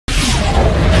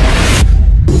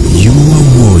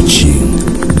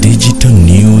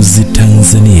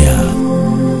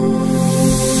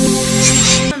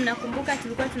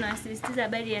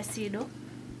ajili ya SIDO.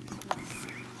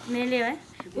 Umeelewa?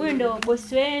 Huyu ndo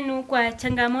bosi wenu kwa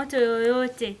changamoto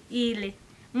yoyote ile.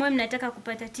 Mwe mnataka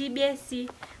kupata TBS,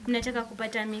 mnataka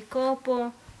kupata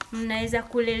mikopo, mnaweza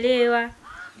kulelewa.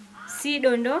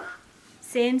 SIDO ndo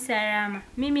sehemu salama.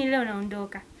 Mimi leo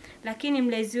naondoka, lakini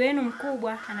mlezi wenu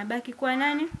mkubwa anabaki kwa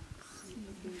nani?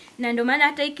 Na ndio maana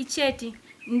hata hiki cheti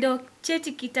ndo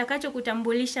cheti kitakacho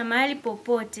kutambulisha mahali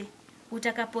popote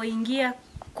utakapoingia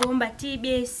kuomba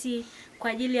TBS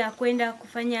kwa ajili ya kwenda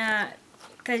kufanya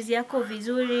kazi yako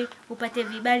vizuri, upate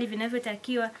vibali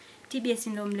vinavyotakiwa. TBS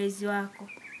ndo mlezi wako.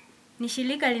 Ni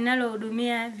shirika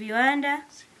linalohudumia viwanda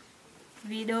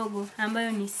vidogo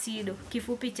ambayo ni SIDO,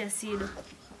 kifupi cha SIDO.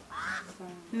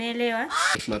 Umeelewa?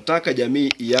 Tunataka jamii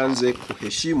ianze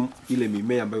kuheshimu ile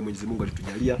mimea ambayo Mwenyezi Mungu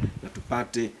alitujalia na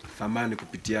tupate thamani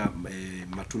kupitia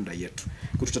matunda yetu.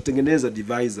 Kwa tutatengeneza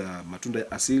divai za matunda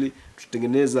ya asili,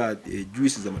 tutatengeneza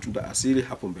juisi za matunda asili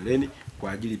hapo mbeleni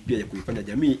kwa ajili pia ya kuifanya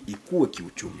jamii ikue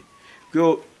kiuchumi. Kwa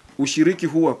hiyo ushiriki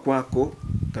huu kwako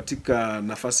katika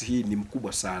nafasi hii ni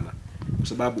mkubwa sana, kwa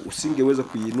sababu usingeweza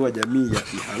kuinua jamii ya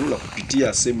Ihalula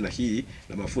kupitia semina hii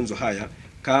na mafunzo haya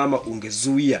kama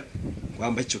ungezuia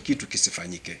kwamba hicho kitu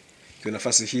kisifanyike. Kwa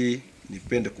nafasi hii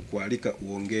nipende kukualika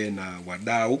uongee na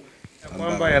wadau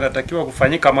kwamba yanatakiwa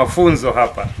kufanyika mafunzo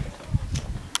hapa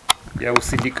ya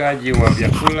usindikaji wa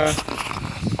vyakula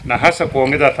na hasa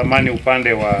kuongeza thamani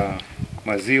upande wa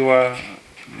maziwa,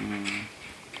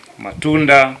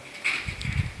 matunda.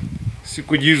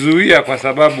 Sikujizuia kwa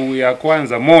sababu ya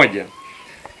kwanza, moja,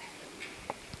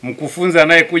 mkufunzi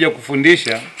anayekuja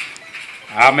kufundisha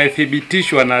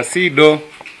amethibitishwa na SIDO,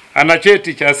 ana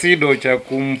cheti cha SIDO cha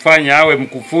kumfanya awe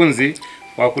mkufunzi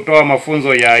wa kutoa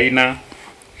mafunzo ya aina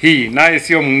hii, naye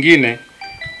sio mwingine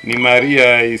ni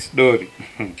Maria Isidori.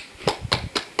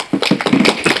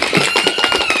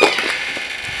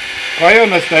 Kwa hiyo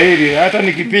nastahili, hata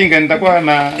nikipinga nitakuwa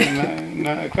na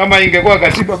kama ingekuwa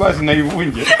katiba basi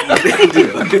naivunje.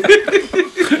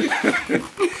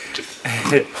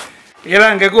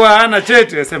 Ila angekuwa hana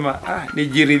cheti yasema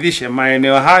nijiridhishe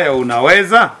maeneo haya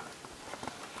unaweza,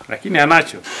 lakini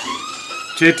anacho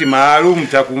cheti maalum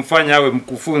cha kumfanya awe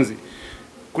mkufunzi.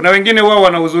 Kuna wengine wao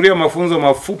wanahudhuria mafunzo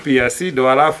mafupi ya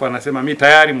SIDO alafu anasema mimi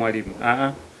tayari mwalimu.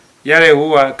 Yale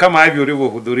huwa kama hivi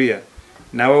ulivyohudhuria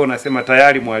na wewe unasema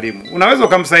tayari mwalimu. Unaweza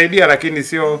kumsaidia lakini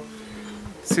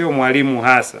sio mwalimu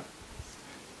hasa.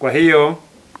 Kwa hiyo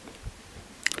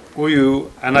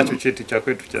huyu anacho cheti cha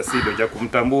kwetu cha SIDO cha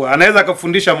kumtambua. Anaweza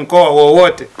kufundisha mkoa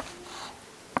wowote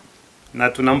na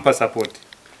tunampa support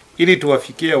ili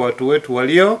tuwafikie watu wetu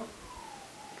walio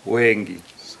wengi.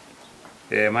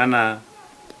 Maana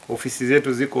ofisi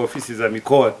zetu ziko ofisi za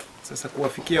mikoa tu. Sasa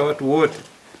kuwafikia watu wote.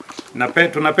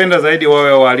 Tunapenda zaidi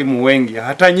wawe walimu wengi.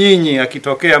 Hata nyinyi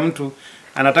akitokea mtu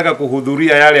anataka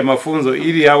kuhudhuria yale mafunzo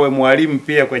ili awe mwalimu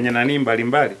pia kwenye nani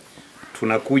mbalimbali,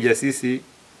 tunakuja sisi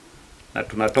na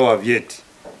tunatoa vyeti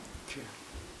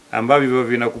ambavyo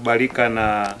vinakubalika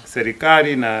na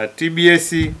serikali na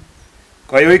TBS.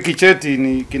 Kwa hiyo hiki cheti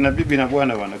ni kina bibi na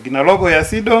bwana bwana. Kina logo ya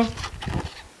SIDO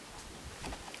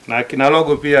na kina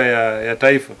logo pia ya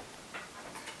taifa.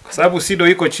 Kwa sababu SIDO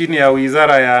iko chini ya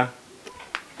Wizara ya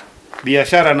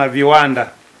Biashara na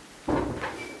Viwanda.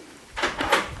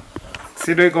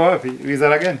 SIDO iko wapi?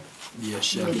 Wizara gani?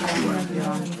 Biashara.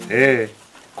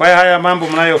 Kwa hiyo haya mambo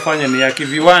mnayofanya ni ya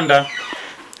kiviwanda.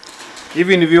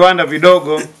 Hivi ni viwanda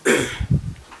vidogo.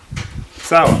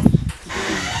 Sawa.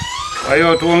 Kwa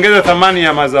hiyo tuongeze thamani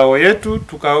ya mazao yetu,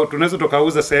 tunaweza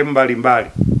tukauza sehemu mbalimbali.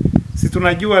 Sisi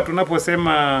tunajua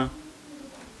tunaposema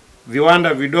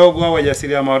viwanda vidogo au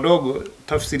wajasiriamali wadogo,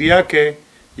 tafsiri yake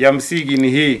ya msingi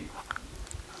ni hii,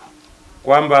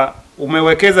 kwamba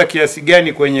umewekeza kiasi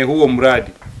gani kwenye huo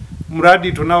mradi.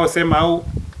 Mradi tunaosema au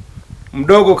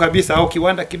mdogo kabisa au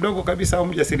kiwanda kidogo kabisa au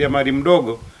mjasiriamali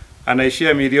mdogo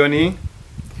anaishia milioni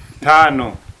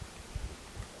 5.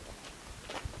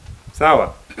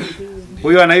 Sawa?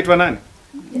 Huyo anaitwa nani?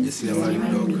 Mjasiriamali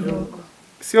mdogo.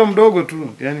 Sio mdogo tu,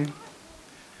 yani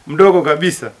mdogo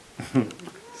kabisa.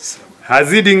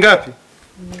 Hazidi ngapi?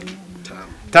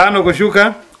 5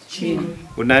 kushuka chini.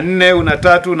 Una 4, una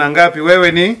 3, una ngapi?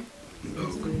 Wewe ni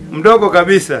mdogo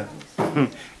kabisa.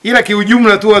 Ila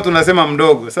kiujumla tu watu tunasema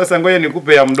mdogo. Sasa ngoja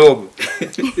nikupe ya mdogo.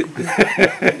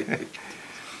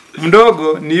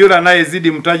 Mdogo ni yule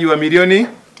anayezidi mtaji wa milioni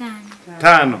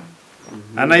 5.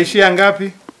 Anaishia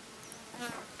ngapi?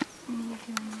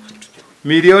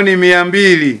 Milioni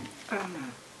 200.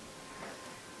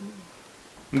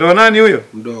 Ndo nani huyo?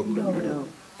 Mdogo.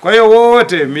 Kwa hiyo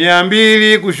wote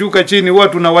 200 kushuka chini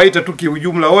watu tunawaita tu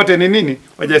kiujumla wote ni nini?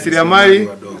 Wajasiriamali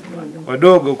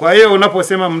wadogo. Kwa hiyo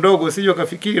unaposema mdogo usije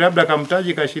ukafikiri labda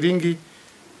kamtaji ka shilingi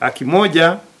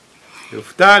 100,000,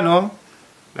 5,000,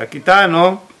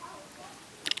 500,000.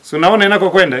 Si unaona inako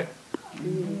kwenda?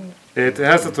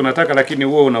 Hasa tunataka, lakini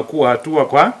huo unakuwa hatua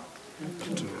kwa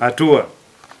hatua.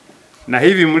 Na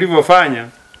hivi mlivyofanya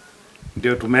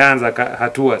ndio tumeanza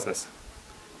hatua sasa.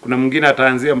 Kuna mwingine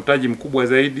ataanzia mtaji mkubwa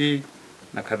zaidi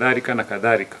na kadhalika na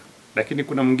kadhalika. Lakini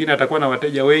kuna mwingine atakuwa na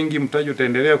wateja wengi, mtaji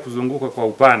utaendelea kuzunguka kwa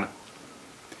upana.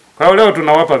 Kwa hiyo leo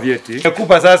tunawapa vyeti.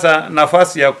 Nimekupa sasa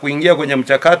nafasi ya kuingia kwenye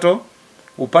mchakato,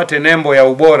 upate nembo ya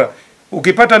ubora.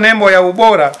 Ukipata nembo ya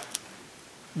ubora,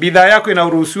 bidhaa yako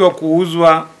inaruhusiwa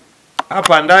kuuzwa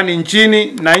hapa ndani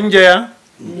nchini na nje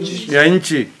ya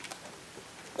nchi.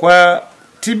 Kwa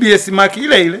TBS mark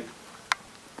ile ile.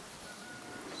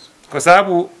 Kwa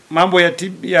sababu mambo ya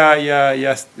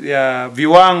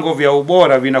viwango vya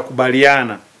ubora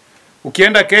vinakubaliana.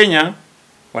 Ukienda Kenya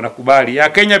wanakubali. Ya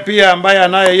Kenya pia ambaye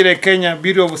anayo ile Kenya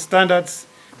Bureau of Standards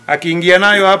akiingia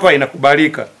nayo hapa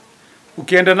inakubalika.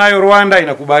 Ukienda nayo Rwanda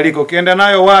inakubalika. Ukienda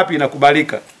nayo wapi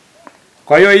inakubalika.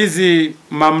 Kwa hiyo hizi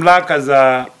mamlaka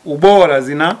za ubora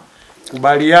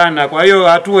zinakubaliana. Kwa hiyo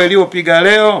hatua iliyopiga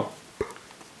leo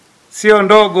sio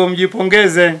ndogo,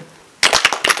 mjipongeze. Yes.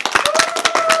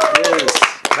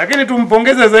 Lakini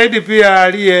tumpongeze zaidi pia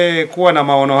aliyekuwa na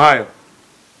maono hayo.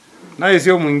 Naye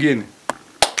sio mwingine.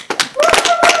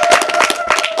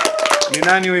 Ni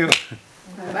nani huyo?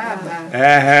 Baba.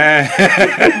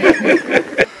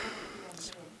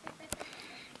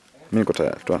 Mimi niko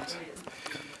tayari, tuanze.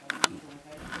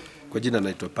 Kwa jina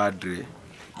naitwa Padre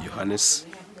Yohanes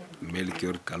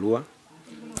Melchior Kalua,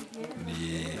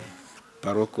 ni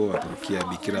paroko wa parokia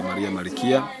Bikira Maria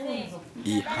Malkia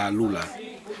Ihalula.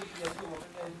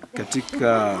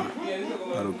 Katika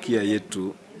parokia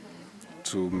yetu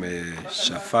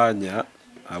tumeshafanya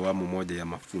awamu moja ya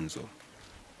mafunzo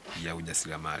ya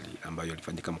ujasiriamali ambayo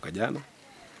yalifanyika mwaka jana,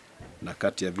 na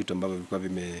kati ya vitu ambavyo vilikuwa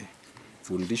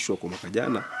vimefundishwa kwa mwaka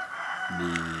jana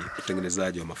ni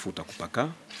utengenezaji wa mafuta kupaka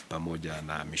pamoja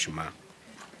na mishumaa.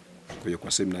 Kwa hiyo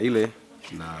kwa semina ile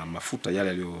na mafuta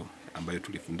yale ambayo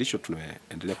tulifundishwa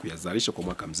tunaendelea kuyazalisha kwa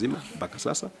mwaka mzima mpaka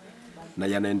sasa, na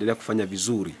yanaendelea kufanya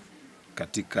vizuri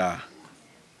katika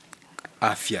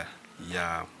afya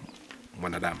ya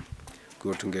mwanadamu. Kwa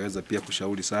hiyo tungeweza pia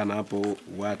kushauri sana hapo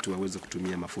watu waweze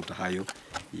kutumia mafuta hayo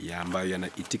ambayo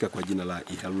yanaitika kwa jina la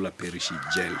Ihalula Perish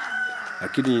Gel.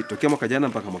 Lakini tokea mwaka jana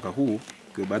mpaka mwaka huu,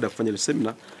 kwa baada ya kufanya ile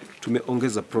seminar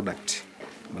tumeongeza product.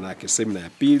 Maana yake seminar ya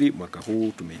pili mwaka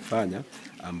huu tumeifanya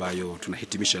ambayo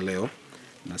tunahitimisha leo,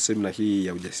 na seminar hii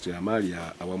ya ujasiriamali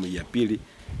ya awamu ya pili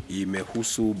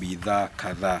imehusu bidhaa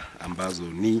kadhaa ambazo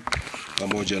ni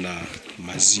pamoja na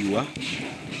maziwa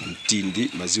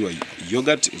mtindi, maziwa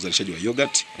yogurt, uzalishaji wa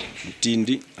yogurt,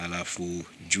 mtindi, alafu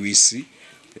juisi,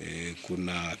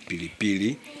 kuna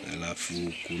pilipili, alafu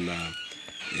kuna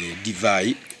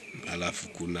divai, alafu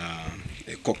kuna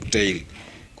cocktail.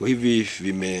 Kwa hivi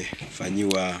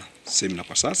vimefanyiwa seminar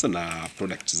kwa sasa na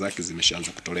product zake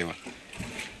zimeshaanza kutolewa.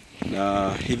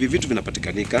 Na hivi vitu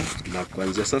vinapatikanika, na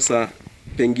kuanzia sasa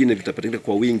pengine vitapatikanika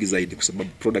kwa wingi zaidi kwa sababu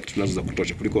product tunazo za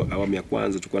kutosha kuliko awamu ya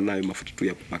kwanza tulikuwa nayo mafuta tu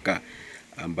ya kupaka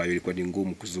ambayo ilikuwa ni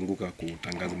ngumu kuzunguka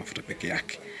kutangaza mafuta peke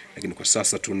yake. Lakini kwa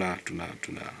sasa tuna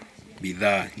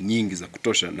bidhaa nyingi za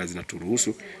kutosha na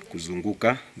zinaturuhusu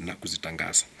kuzunguka na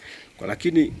kuzitangaza.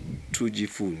 Lakini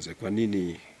tujifunze kwa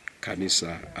nini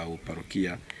kanisa au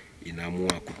parokia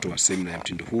inaamua kutoa semina ya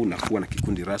mtindo huu na kuwa na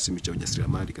kikundi rasmi cha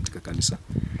ujasiriamali katika kanisa.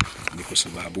 Ni kwa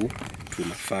sababu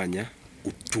tunafanya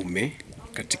utume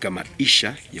katika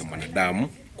maisha ya mwanadamu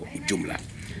kwa ujumla.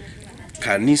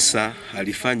 Kanisa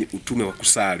halifanyi utume wa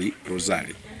kusali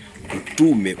rozari.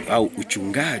 Utume au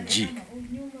uchungaji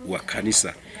wa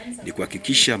kanisa ni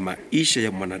kuhakikisha maisha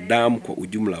ya mwanadamu kwa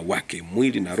ujumla wake,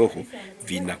 mwili na roho,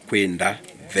 vinakwenda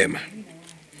vema.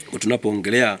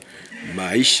 Tunapoongelea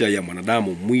maisha ya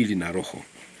mwanadamu, mwili na roho,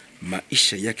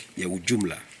 maisha yake ya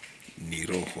ujumla ni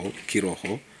roho,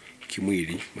 kiroho,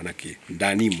 kimwili. Manake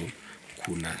ndanimo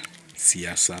kuna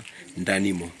siasa,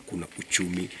 ndanimo kuna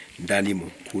uchumi,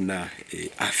 ndanimo kuna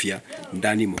afya,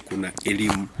 ndanimo kuna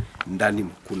elimu,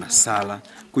 ndanimo kuna sala.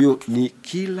 Kwa hiyo ni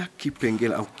kila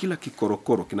kipengele au kila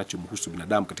kikorokoro kinachomhusu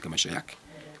binadamu katika maisha yake,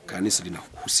 kanisa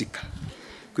linahusika.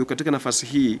 Kwa hiyo katika nafasi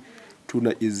hii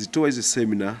tunazitoa hizi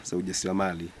semina za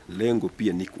ujasiriamali, lengo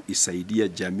pia ni kuisaidia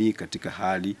jamii katika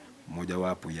hali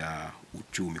mojawapo ya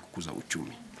uchumi, kukuza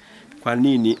uchumi. Kwa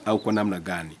nini au kwa namna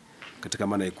gani? Katika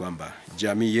maana ya kwamba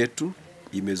jamii yetu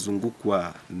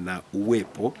imezungukwa na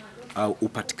uwepo au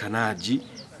upatikanaji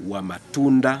wa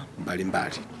matunda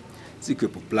mbalimbali.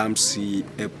 Zikiwepo plums,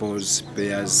 apples,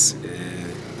 pears,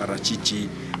 parachichi.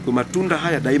 Kwa matunda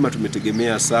haya daima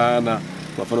tumetegemea sana,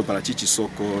 kwa mfano parachichi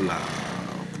soko la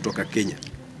kutoka Kenya.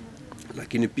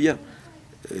 Lakini pia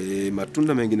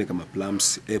matunda mengine kama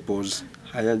plums, apples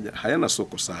hayana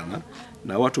soko sana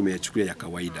na watu wameyachukulia ya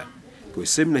kawaida. Kwa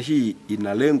semina hii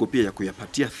ina lengo pia ya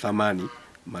kuyapatia thamani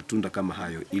matunda kama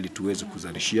hayo ili tuweze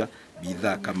kuzalishia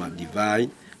bidhaa kama divai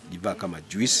kama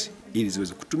juice ili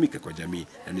ziweze kutumika kwa jamii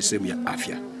na ni sehemu ya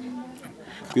afya.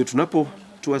 Kwa hiyo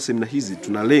tunapotoa semina hizi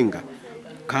tunalenga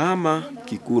kama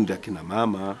kikundi kina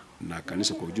mama na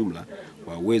kanisa kwa ujumla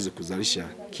waweze kuzalisha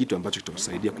kitu ambacho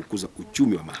kitawasaidia kukuza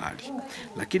uchumi wa mahali.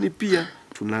 Lakini pia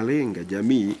tunalenga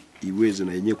jamii iweze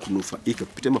na yenyewe kunufaika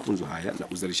kupitia mafunzo haya na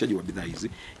uzalishaji wa bidhaa hizi.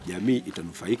 Jamii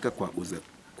itanufaika kwa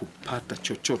kupata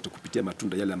chochote kupitia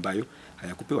matunda yale ambayo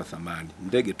hayakupewa thamani.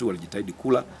 Ndege tu walijitahidi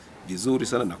kula vizuri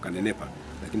sana na wakanenepa.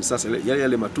 Lakini sasa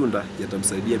yale matunda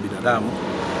yatamsaidia binadamu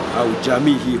au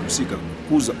jamii hii husika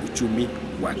kukuza uchumi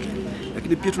wake.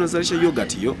 Lakini pia tunazalisha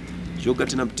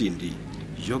yogurt na mtindi.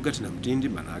 Yogurt na mtindi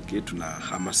maana yake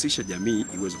tunahamasisha jamii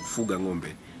iweze kufuga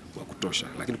ng'ombe wa kutosha.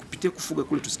 Lakini kupitia kufuga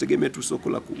kule tusitegemee tu soko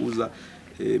la kuuza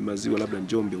maziwa labda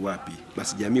Njombe wapi.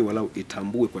 Basi jamii walau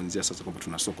itambue kuanzia sasa kwamba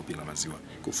tuna soko pia la maziwa.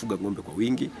 Kufuga ng'ombe kwa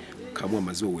wingi, kamua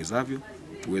maziwa uwezavyo,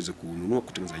 tuweze kununua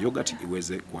kutengeneza yogurt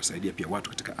iweze kuwasaidia pia watu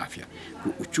katika afya.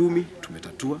 Kwa uchumi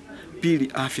tumetatua,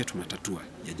 pili afya tumetatua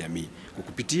ya jamii. Kwa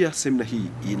kupitia semina hii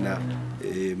ina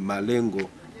malengo,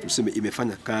 tuseme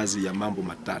imefanya kazi ya mambo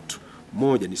matatu.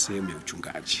 Moja ni sehemu ya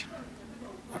uchungaji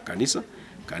wa kanisa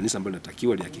ambalo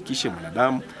linatakiwa lihakikishe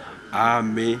mwanadamu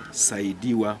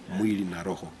amesaidiwa mwili na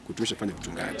roho. Tumeshafanya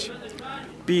uchungaji.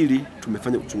 Pili,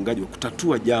 tumefanya uchungaji wa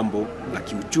kutatua jambo la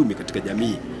kiuchumi katika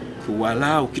jamii.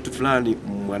 Walau kitu fulani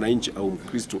mwananchi au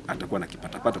Mkristo atakuwa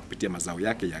nakipata kupitia mazao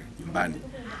yake ya nyumbani.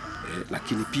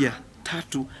 Lakini pia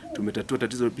tatu, tumetatua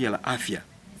tatizo pia la afya.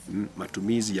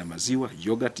 Matumizi ya maziwa,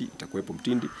 yogurt itakuwepo,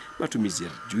 mtindi, matumizi ya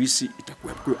juisi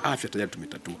itakuwepo. Kwa afya tayari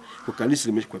tumetatua. Kwa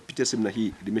kanisa kupitia semina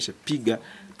hii limeshapiga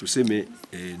tuseme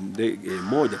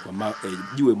moja kwa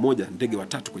jiwe moja, ndege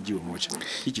watatu kwa jiwe moja.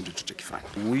 Hichi ndio tutakifanya.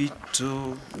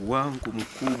 Wito wangu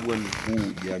mkubwa ni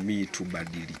huu: jamii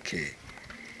tubadilike.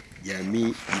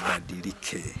 Jamii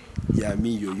ibadilike.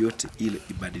 Jamii yoyote ile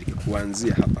ibadilike,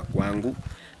 kuanzia hapa kwangu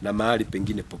na mahali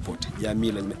pengine popote.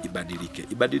 Jamii lazima ibadilike.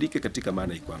 Ibadilike katika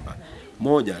maana hii kwamba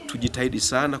moja, tujitahidi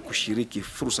sana kushiriki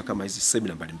fursa kama hizi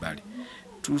semina mbalimbali.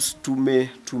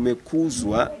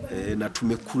 Tumekuzwa na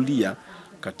tumekulia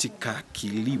katika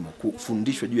kilimo,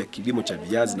 kufundishwa juu ya kilimo cha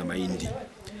viazi na mahindi.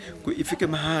 Kwa ifike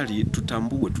mahali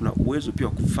tutambue tuna uwezo pia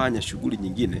wa kufanya shughuli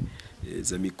nyingine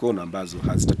za mikono ambazo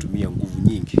hazitatumia nguvu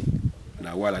nyingi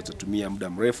na wala hazitatumia muda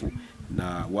mrefu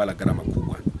na wala gharama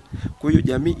kubwa. Kwa hiyo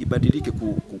jamii ibadilike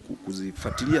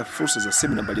kuzifuatilia fursa za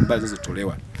semina mbalimbali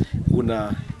zinazotolewa.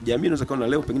 Jamii inaweza kaona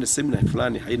leo pengine semina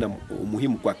fulani haina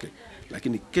umuhimu kwake,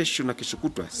 lakini kesho na kesho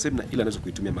kutwa semina ile anaweza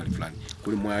kuitumia mahali fulani.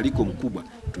 Kwa mwaliko mkubwa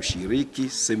tushiriki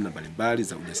semina mbalimbali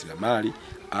za ujasiriamali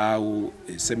au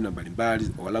semina mbalimbali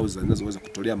walau zinazoweza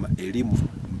kutolea elimu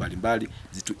mbalimbali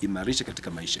zituimarishe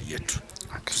katika maisha yetu.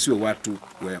 Tusiwe watu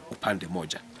wa upande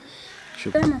moja.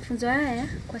 Mafunzo haya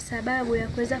kwa sababu ya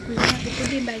kuweza kuinua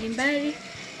vikundi mbalimbali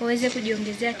waweze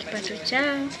kujiongezea kipato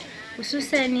chao,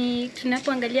 hususan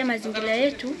tunapoangalia mazingira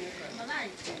yetu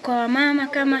kwa wamama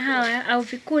kama hawa au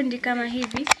vikundi kama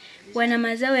hivi wana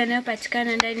mazao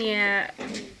yanayopatikana ndani ya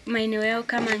maeneo yao.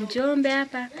 Kama Njombe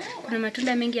hapa kuna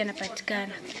matunda mengi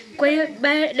yanapatikana. Kwa hiyo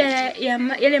baada ya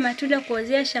yale matunda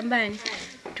kuozea shambani,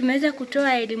 tumeweza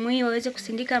kutoa elimu hii waweze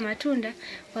kusindika matunda,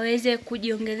 waweze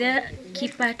kujiongezea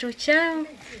kipato chao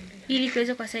ili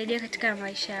kuweza kuwasaidia katika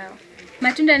maisha yao.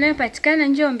 Matunda yanayopatikana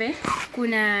Njombe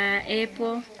kuna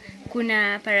apple,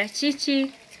 kuna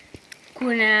parachichi,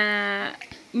 kuna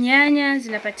nyanya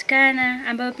zinapatikana,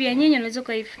 ambayo pia nyanya unaweza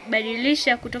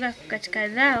kuibadilisha kutoka katika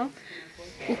zao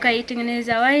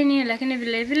ukaitengeneza waini, lakini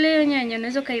vile vile nyanya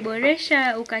unaweza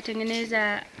kaiboresha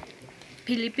ukatengeneza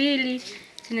pilipili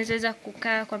zinaweza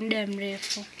kukaa kwa muda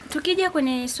mrefu. Tukija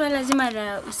kwenye swala zima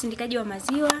la usindikaji wa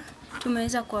maziwa,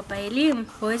 tumeweza kuwapa elimu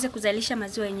waweze kuzalisha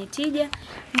maziwa yenye tija.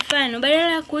 Mfano,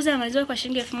 badala ya kuuza maziwa kwa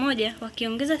shilingi 1000,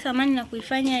 wakiongeza thamani na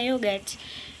kuifanya yogurt,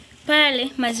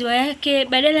 pale maziwa yake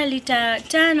badala lita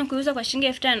 5 kuuza kwa shilingi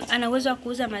 5000, ana uwezo wa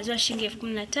kuuza maziwa shilingi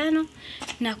 15000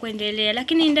 na kuendelea.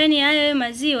 Lakini ndani ya hayo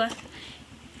maziwa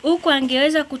huko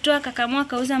angeweza kutoa kakamua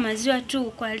kauza maziwa tu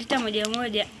kwa lita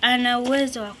 1 ana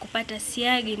uwezo wa kupata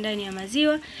siagi ndani ya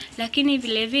maziwa, lakini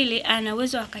vile vile ana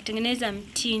uwezo wa kutengeneza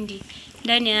mtindi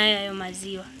ndani ya hayo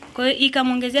maziwa. Kwa hiyo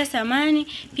ikamuongezea thamani,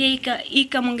 pia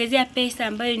ikamuongezea pesa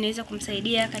ambayo inaweza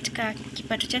kumsaidia katika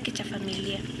kipato chake cha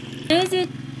familia. Hizi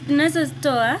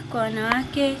tunazozitoa kwa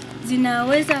wanawake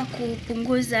zinaweza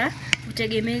kupunguza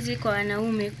utegemezi kwa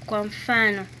wanaume. Kwa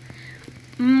mfano,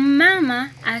 Mama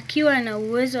akiwa na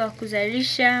uwezo wa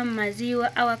kuzalisha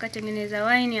maziwa au akatengeneza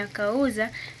waini akauza,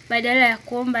 badala ya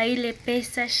kuomba ile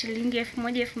pesa shilingi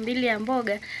 1000 2000 ya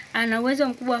mboga, ana uwezo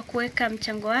mkubwa wa kuweka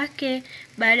mchango wake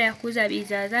baada ya kuuza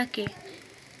bidhaa zake,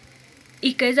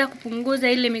 ikaweza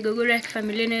kupunguza ile migogoro ya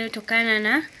kifamilia inayotokana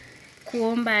na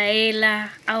kuomba hela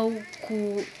au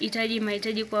kuhitaji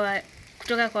mahitaji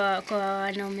kutoka kwa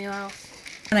wanaume wao.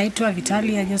 Naitwa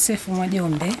Vitalia Joseph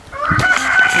Njombe.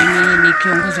 Mimi ni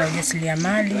kiongozi wa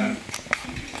ujasiriamali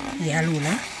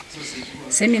Ihalula.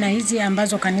 Semina hizi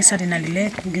ambazo kanisa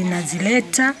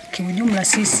linazileta kiujumla,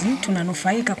 sisi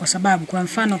tunanufaika kwa sababu, kwa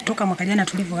mfano, kutoka mwaka jana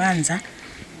tulivyoanza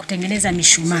kutengeneza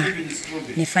mishumaa,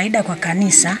 ni faida kwa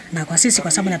kanisa na kwa sisi,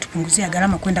 kwa sababu natupunguzia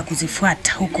gharama kwenda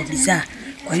kuzifuata huko bidhaa.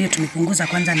 Kwa hiyo tumepunguza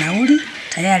kwanza nauli,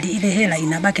 tayari ile hela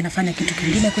inabaki nafanya kitu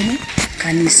kingine kwenye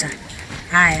kanisa.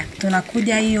 Haya,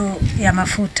 tunakuja hiyo ya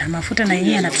mafuta. Mafuta na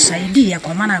yenyewe yanatusaidia,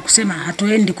 kwa maana ya kusema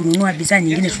hatuendi kununua bidhaa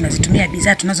nyingine, tunazitumia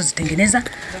bidhaa tunazozitengeneza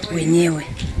wenyewe.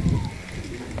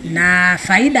 Na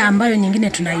faida ambayo nyingine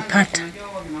tunaipata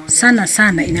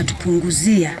sana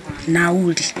inatupunguzia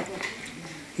nauli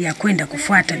ya kwenda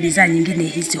kufuata bidhaa nyingine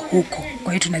hizo huko.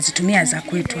 Kwa hiyo tunazitumia za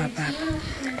kwetu hapa.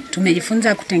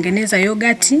 Tumejifunza kutengeneza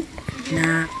yogurt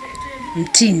na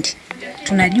mtindi.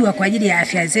 Tunajua kwa ajili ya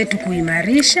afya zetu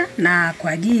kuimarisha na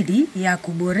kwa ajili ya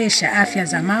kuboresha afya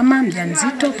za mama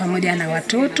mjamzito pamoja na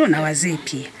watoto na wazee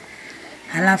pia.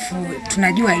 Halafu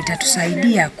tunajua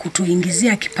itatusaidia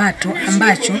kutuingizia kipato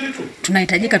ambacho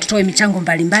tunahitajika tutoe michango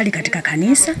mbalimbali katika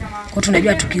kanisa. Kwa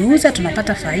tunajua tukiuza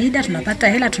tunapata faida, tunapata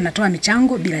hela, tunatoa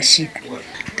michango bila shida.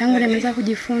 Tangu nimeanza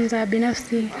kujifunza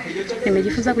binafsi,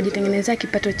 nimejifunza kujitengenezea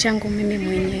kipato changu mimi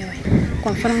mwenyewe.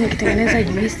 Kwa mfano, nikitengeneza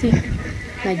juisi,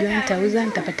 najua nitauza,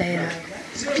 nitapata hela.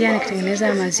 Pia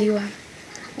nikitengeneza maziwa,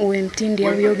 uwe mtindi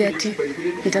au yogurt,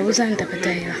 nitauza,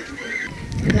 nitapata hela.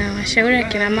 Na washauri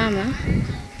akina mama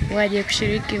waje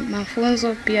kushiriki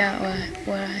mafunzo, pia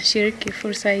washiriki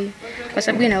fursa hii kwa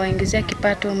sababu inawaingizia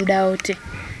kipato muda wote.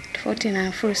 Tofauti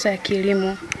na fursa ya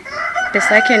kilimo,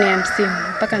 pesa yake ni ya msimu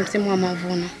mpaka msimu wa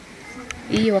mavuno.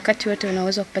 Hii wakati wote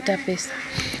unaweza kupata pesa.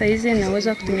 Sasa hizi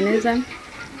ninaweza kutengeneza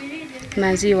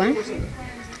maziwa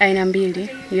aina mbili,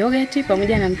 yogurt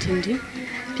pamoja na mtindi.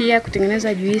 Pia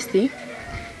kutengeneza juisi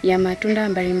ya matunda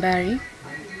mbalimbali.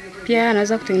 Pia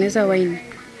naweza kutengeneza waini.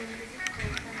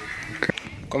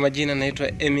 Kwa majina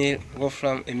naitwa Emil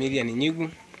Wolfram Emilian Nyigu.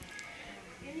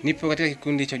 Nipo katika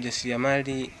kikundi cha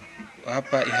ujasiriamali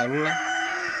hapa Ihalula.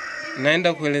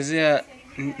 Naenda kuelezea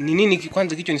ni nini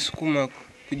kwanza kicho nisukuma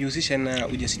kujihusisha na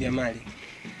ujasiriamali.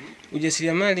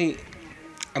 Ujasiriamali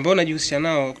ambao najihusisha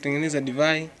nao kutengeneza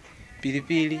divai,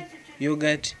 pilipili,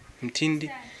 yogurt, mtindi.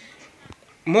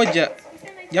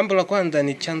 Jambo la kwanza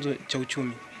ni chanzo cha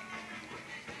uchumi.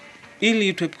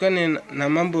 Ili tuepukane na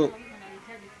mambo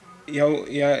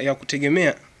ya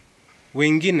kutegemea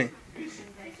wengine,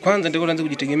 kwanza ndio tuanze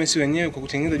kujitegemea sisi wenyewe kwa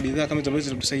kutengeneza bidhaa kama ambazo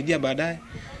zitatusaidia baadaye.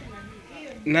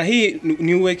 Na hii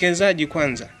ni uwekezaji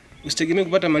kwanza. Usitegemee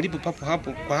kupata malipo papo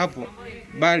hapo kwa hapo,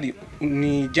 bali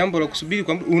ni jambo la kusubiri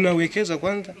kwamba unawekeza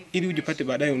kwanza ili ujipate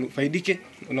baadaye ufaidike,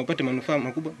 unapate manufaa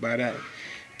makubwa baadaye.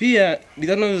 Pia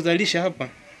bidhaa tunazozalisha hapa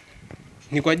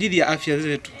ni kwa ajili ya afya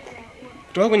zetu.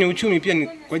 Kutoka kwenye uchumi pia ni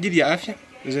kwa ajili ya afya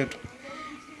zetu.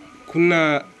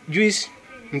 Kuna juice,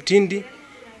 mtindi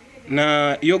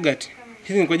na yogurt.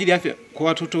 Hizi ni kwa ajili ya afya kwa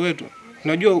watoto wetu.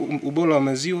 Tunajua ubora wa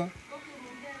maziwa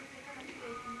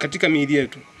katika miili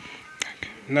yetu.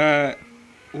 Na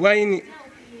wine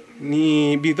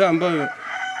ni bidhaa ambayo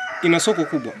ina soko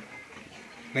kubwa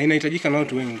na inahitajika na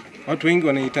watu wengi. Watu wengi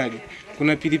wanahitaji.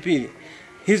 Kuna pilipili.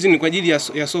 Hizi ni kwa ajili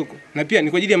ya soko na pia ni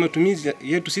kwa ajili ya matumizi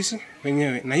yetu sisi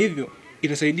wenyewe, na hivyo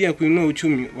itasaidia kuinua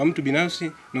uchumi wa mtu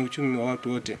binafsi na uchumi wa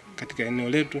watu wote katika eneo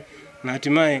letu na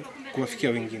hatimaye kuwafikia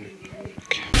wengine.